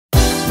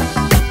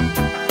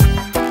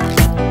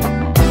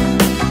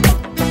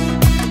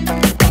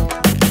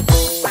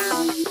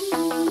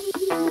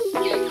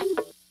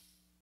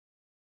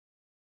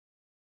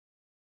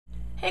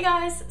Hey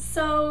guys,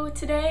 so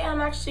today I'm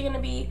actually going to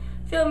be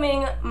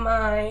filming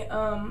my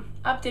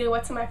updated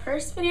what's in my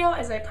purse video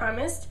as I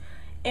promised,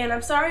 and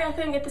I'm sorry I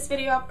couldn't get this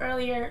video up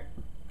earlier.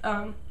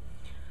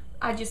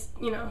 I just,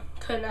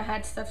 couldn't. I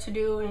had stuff to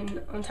do,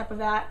 and on top of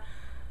that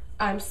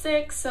I'm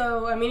sick,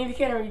 so I mean, if you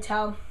can't already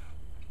tell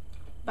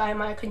by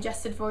my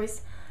congested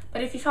voice,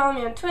 but if you follow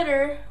me on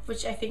Twitter,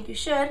 which I think you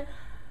should,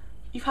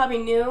 you probably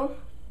knew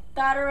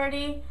that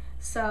already,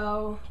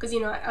 so because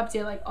I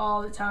update like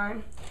all the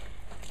time.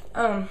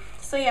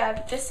 So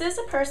yeah, this is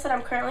a purse that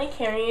I'm currently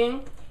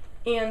carrying,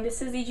 and this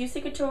is the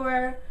Juicy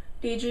Couture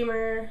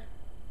Daydreamer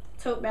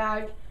tote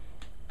bag,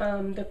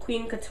 the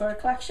Queen Couture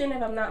collection,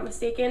 if I'm not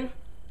mistaken.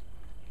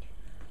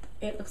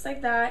 It looks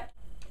like that,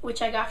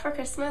 which I got for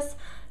Christmas.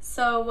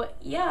 So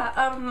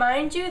yeah,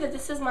 mind you that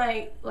this is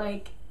my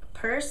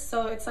purse,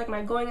 so it's like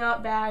my going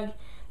out bag,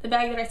 the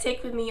bag that I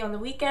take with me on the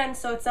weekend,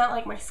 so it's not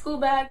like my school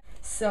bag.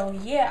 So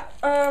yeah,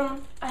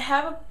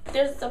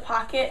 there's a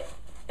pocket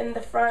in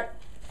the front,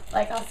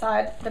 like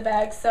outside the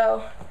bag,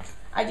 so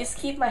I just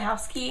keep my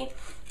house key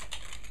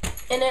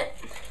in it,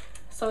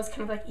 so it's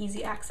kind of like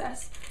easy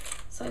access.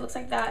 So it looks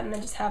like that, and I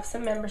just have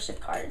some membership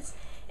cards.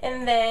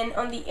 And then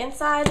on the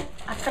inside,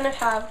 I kind of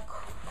have,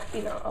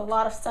 a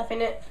lot of stuff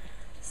in it.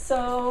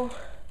 So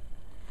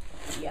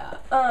yeah,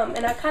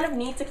 and I kind of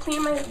need to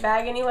clean my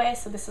bag anyway,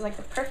 so this is like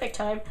the perfect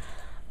time.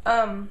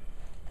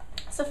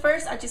 So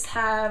first I just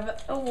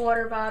have a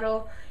water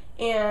bottle,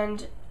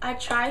 and I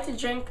try to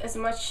drink as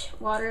much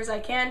water as I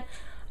can.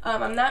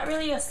 I'm not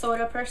really a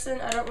soda person.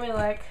 I don't really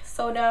like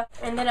soda.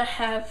 And then I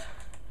have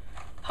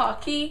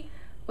Pocky,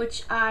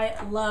 which I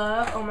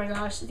love. Oh my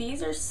gosh,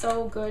 these are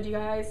so good, you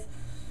guys.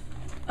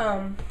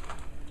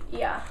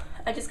 Yeah,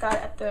 I just got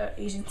it at the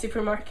Asian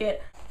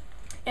supermarket.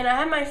 And I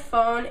have my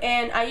phone,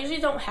 and I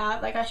usually don't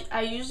have,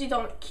 I usually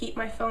don't keep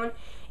my phone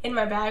in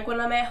my bag when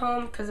I'm at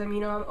home, because I'm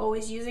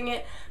always using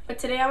it. But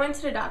today I went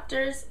to the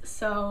doctor's,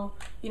 so,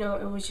 it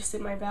was just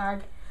in my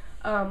bag.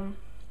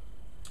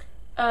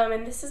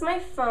 And this is my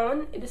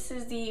phone. This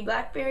is the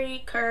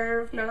BlackBerry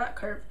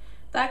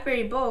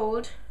BlackBerry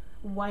Bold,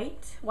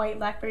 white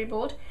BlackBerry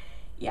Bold.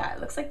 Yeah,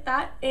 it looks like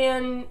that,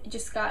 and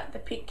just got the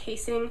pink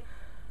casing.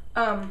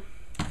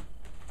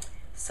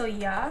 So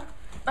yeah,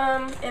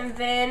 and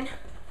then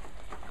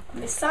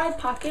in the side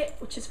pocket,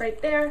 which is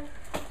right there,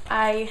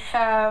 I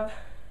have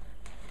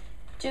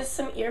just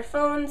some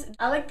earphones.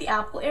 I like the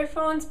Apple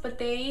earphones, but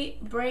they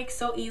break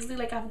so easily.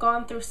 Like, I've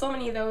gone through so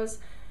many of those,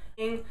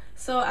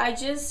 so I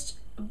just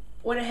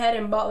went ahead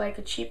and bought like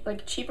a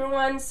cheaper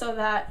one, so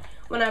that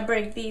when I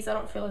break these, I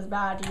don't feel as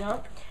bad,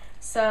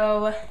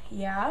 So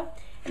yeah,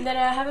 and then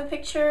I have a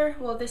picture.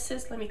 Well,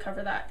 let me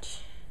cover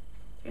that.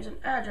 There's an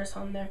address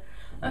on there.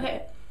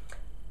 Okay,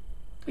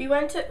 we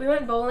went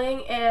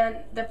bowling, and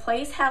the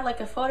place had like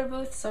a photo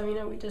booth, so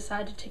we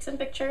decided to take some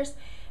pictures.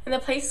 And the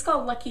place is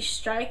called Lucky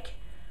Strike.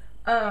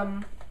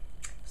 So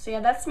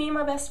yeah, that's me and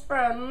my best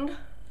friend.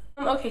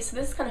 Okay, so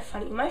this is kind of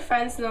funny. My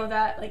friends know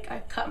that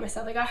I cut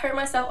myself. I hurt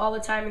myself all the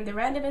time in the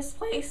randomest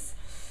place,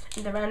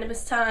 in the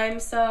randomest time.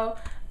 So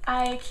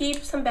I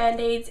keep some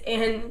band-aids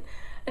and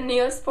a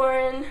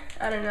Neosporin,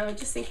 I don't know,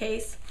 just in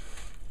case.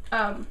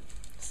 So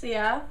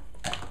yeah.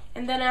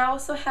 And then I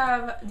also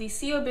have the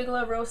CO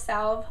Bigelow Rose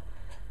Salve,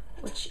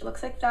 which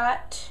looks like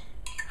that.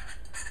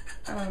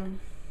 I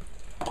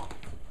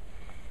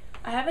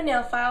have a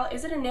nail file.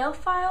 Is it a nail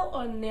file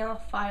or a nail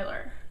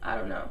filer? I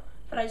don't know,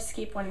 but I just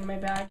keep one in my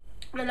bag.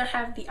 And then I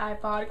have the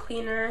iPod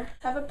cleaner.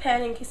 I have a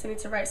pen in case I need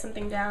to write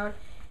something down.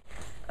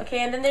 Okay,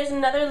 and then there's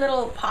another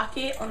little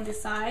pocket on the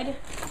side,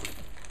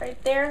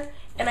 right there.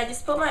 And I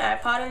just put my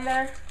iPod in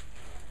there.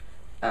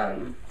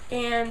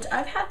 And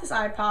I've had this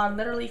iPod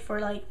literally for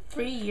like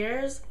 3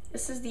 years.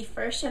 This is the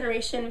first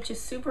generation, which is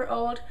super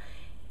old.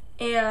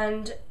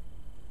 And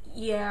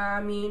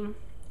yeah,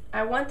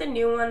 I want the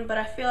new one, but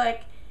I feel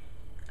like,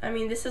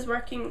 this is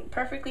working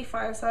perfectly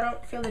fine, so I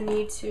don't feel the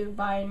need to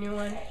buy a new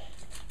one.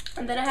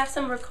 And then I have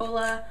some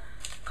Ricola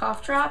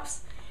cough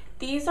drops.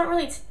 These don't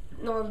really,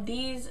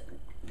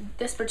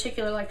 this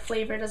particular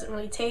flavor doesn't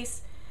really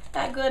taste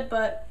that good,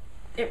 but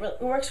it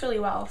works really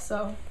well,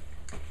 so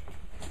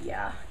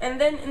yeah. And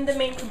then in the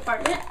main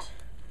compartment,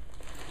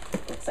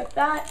 looks like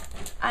that,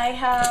 I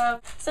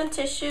have some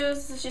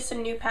tissues. This is just a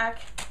new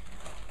pack.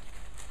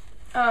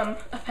 A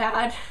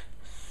pad.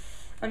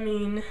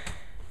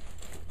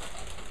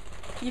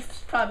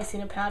 You've probably seen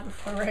a pad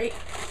before, right?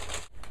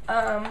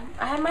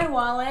 I have my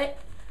wallet,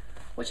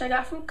 which I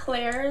got from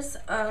Claire's.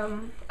 I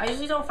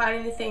usually don't find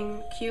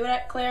anything cute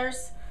at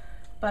Claire's,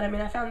 but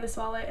I found this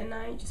wallet and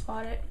I just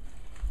bought it.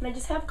 And I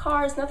just have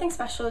cards, nothing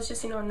special. It's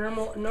just, a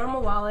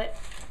normal wallet,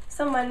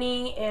 some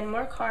money, and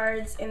more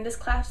cards. And this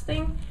clasp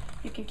thing,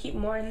 you can keep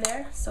more in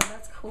there, so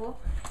that's cool.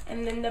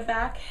 And then the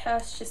back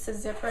has just a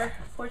zipper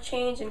for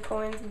change and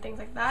coins and things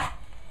like that.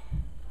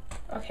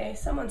 Okay,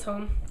 someone's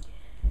home.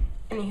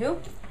 Anywho,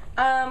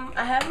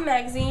 I have a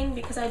magazine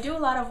because I do a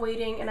lot of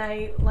waiting, and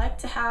I like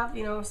to have,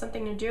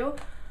 something to do.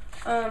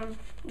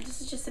 This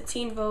is just a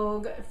Teen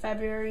Vogue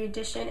February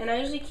edition, and I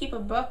usually keep a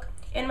book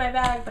in my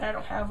bag, but I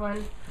don't have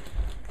one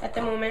at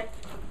the moment.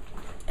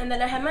 And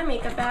then I have my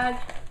makeup bag,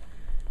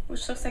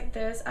 which looks like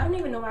this. I don't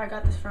even know where I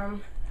got this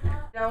from. And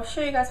I'll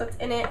show you guys what's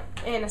in it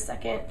in a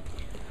second.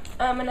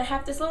 And I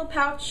have this little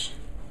pouch,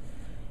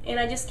 and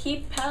I just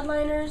keep pad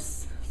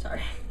liners.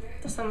 Sorry,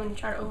 there's someone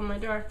trying to open my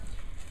door.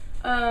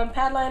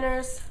 Pad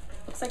liners,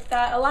 looks like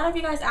that. A lot of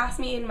you guys asked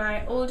me in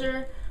my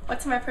older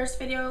what's in my purse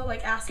video,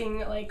 like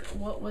asking like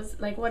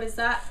what is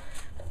that?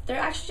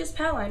 They're actually just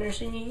pad liners,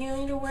 and you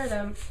need to wear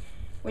them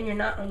when you're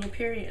not on your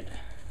period.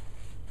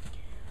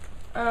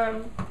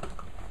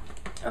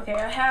 Okay,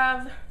 I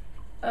have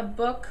a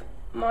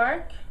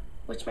bookmark,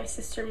 which my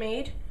sister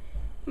made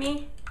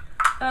me.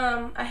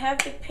 I have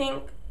the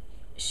pink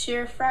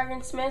sheer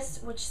fragrance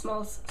mist, which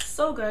smells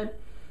so good.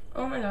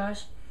 Oh my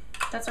gosh,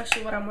 that's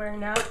actually what I'm wearing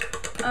now.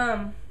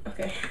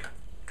 Okay.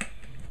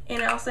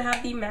 And I also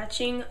have the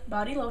matching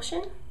body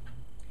lotion.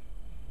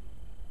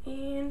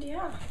 And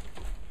yeah.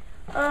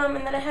 And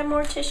then I have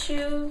more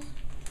tissues.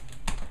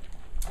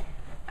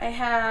 I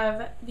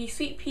have the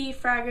Sweet Pea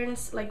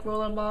fragrance, like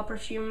rollerball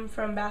perfume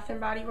from Bath and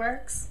Body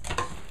Works.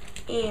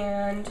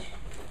 And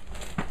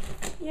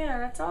yeah,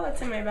 that's all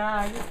that's in my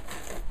bag.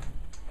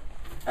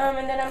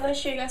 And then I'm gonna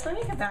show you guys my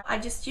makeup bag. I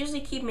just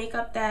usually keep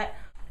makeup that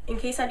in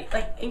case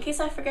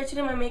I forget to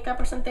do my makeup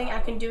or something, I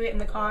can do it in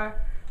the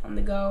car on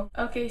the go.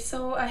 Okay,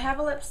 so I have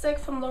a lipstick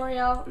from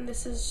L'Oreal, and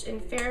this is in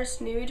Ferris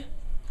Nude.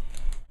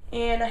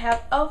 And I have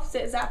e.l.f.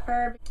 Zit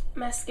Zapper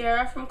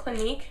mascara from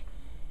Clinique.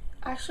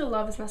 I actually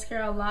love this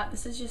mascara a lot.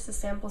 This is just a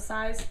sample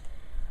size.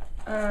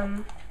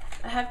 I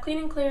have Clean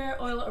and Clear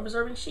oil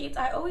absorbing sheets.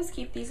 I always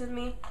keep these with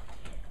me.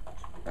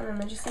 I don't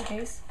know, just in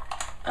case.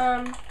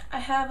 I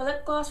have a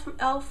lip gloss from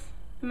e.l.f.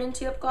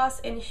 Minty Lip Gloss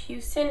in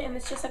Houston, and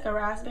it's just like a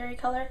raspberry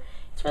color.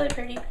 It's really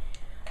pretty.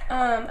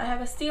 I have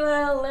a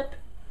Stila lip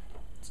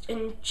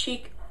in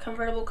cheek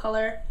convertible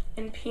color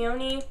in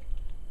Peony.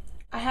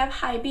 I have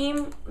High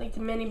Beam, like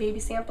the mini baby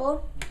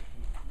sample.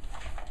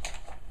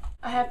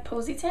 I have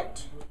Posy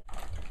Tint.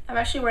 I'm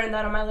actually wearing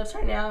that on my lips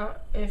right now,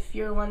 if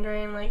you're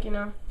wondering, like, you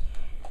know,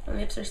 my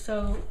lips are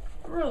so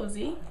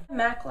rosy.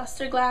 MAC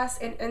Luster Glass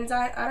in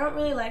Enzyme. I don't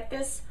really like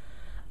this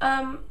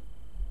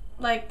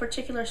like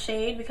particular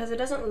shade because it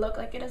doesn't look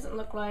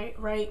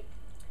right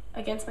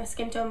against my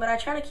skin tone, but I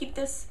try to keep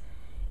this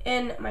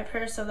in my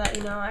purse so that,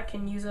 you know, I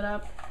can use it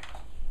up.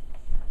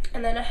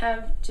 And then I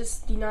have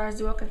just the NARS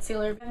Duo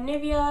Concealer. I have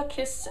Nivea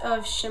Kiss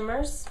of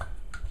Shimmers.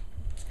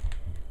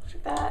 Look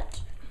at that.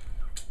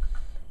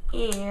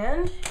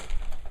 And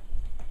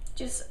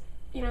just,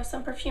 you know,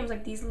 some perfumes,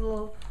 like these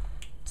little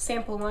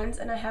sample ones.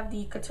 And I have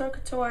the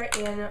Couture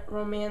and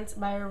Romance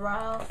by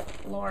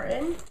Ralph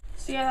Lauren.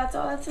 So yeah, that's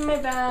all that's in my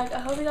bag. I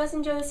hope you guys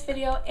enjoy this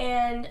video,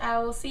 and I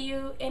will see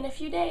you in a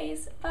few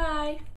days. Bye!